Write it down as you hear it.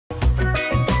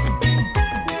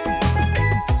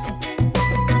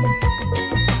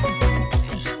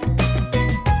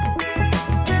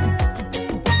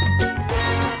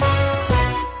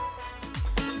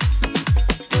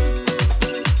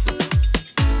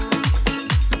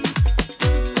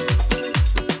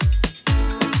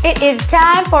It is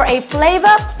time for a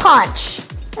flavour punch.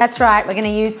 That's right, we're going to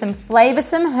use some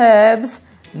flavoursome herbs,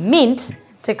 mint,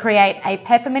 to create a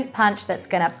peppermint punch that's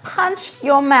going to punch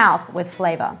your mouth with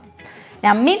flavour.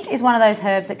 Now, mint is one of those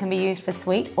herbs that can be used for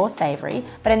sweet or savoury,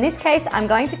 but in this case, I'm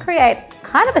going to create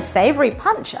kind of a savoury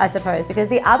punch, I suppose, because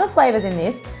the other flavours in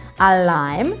this are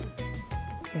lime,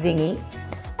 zingy,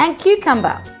 and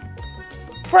cucumber.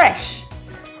 Fresh.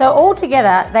 So all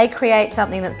together, they create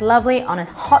something that's lovely on a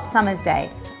hot summer's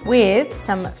day with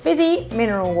some fizzy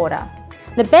mineral water.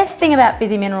 The best thing about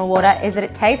fizzy mineral water is that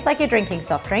it tastes like you're drinking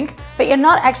soft drink, but you're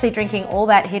not actually drinking all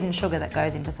that hidden sugar that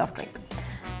goes into soft drink.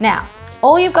 Now,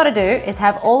 all you've got to do is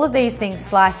have all of these things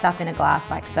sliced up in a glass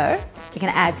like so. You can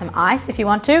add some ice if you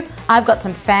want to. I've got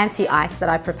some fancy ice that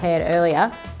I prepared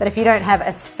earlier, but if you don't have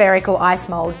a spherical ice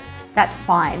mold, that's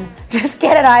fine. Just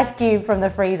get an ice cube from the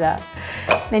freezer.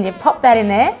 Then you pop that in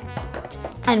there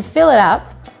and fill it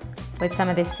up with some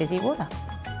of this fizzy water.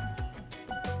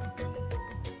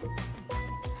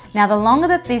 Now, the longer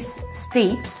that this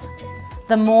steeps,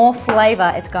 the more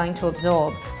flavour it's going to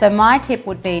absorb. So my tip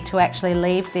would be to actually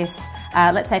leave this,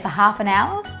 let's say for half an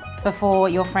hour before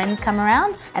your friends come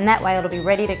around, and that way it'll be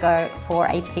ready to go for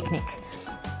a picnic.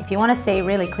 If you want to see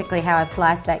really quickly how I've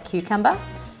sliced that cucumber,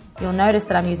 you'll notice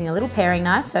that I'm using a little paring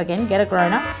knife, so again, get a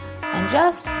grown-up, and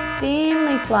just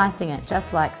thinly slicing it,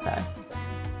 just like so.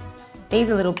 These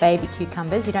are little baby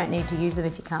cucumbers, you don't need to use them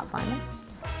if you can't find them,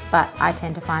 but I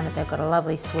tend to find that they've got a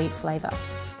lovely sweet flavour.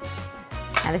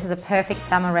 Now, this is a perfect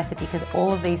summer recipe because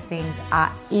all of these things are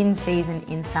in season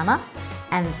in summer.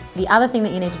 And the other thing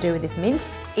that you need to do with this mint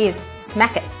is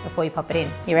smack it before you pop it in.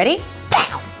 You ready?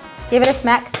 Bam! Give it a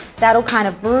smack. That'll kind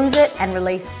of bruise it and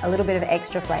release a little bit of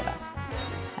extra flavour.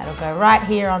 That'll go right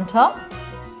here on top.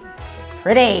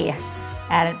 Pretty.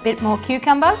 Add a bit more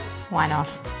cucumber. Why not?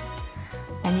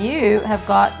 And you have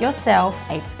got yourself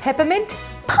a peppermint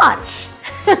punch.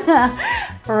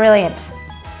 Brilliant.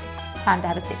 Time to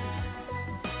have a sip.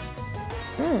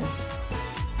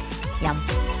 Yum.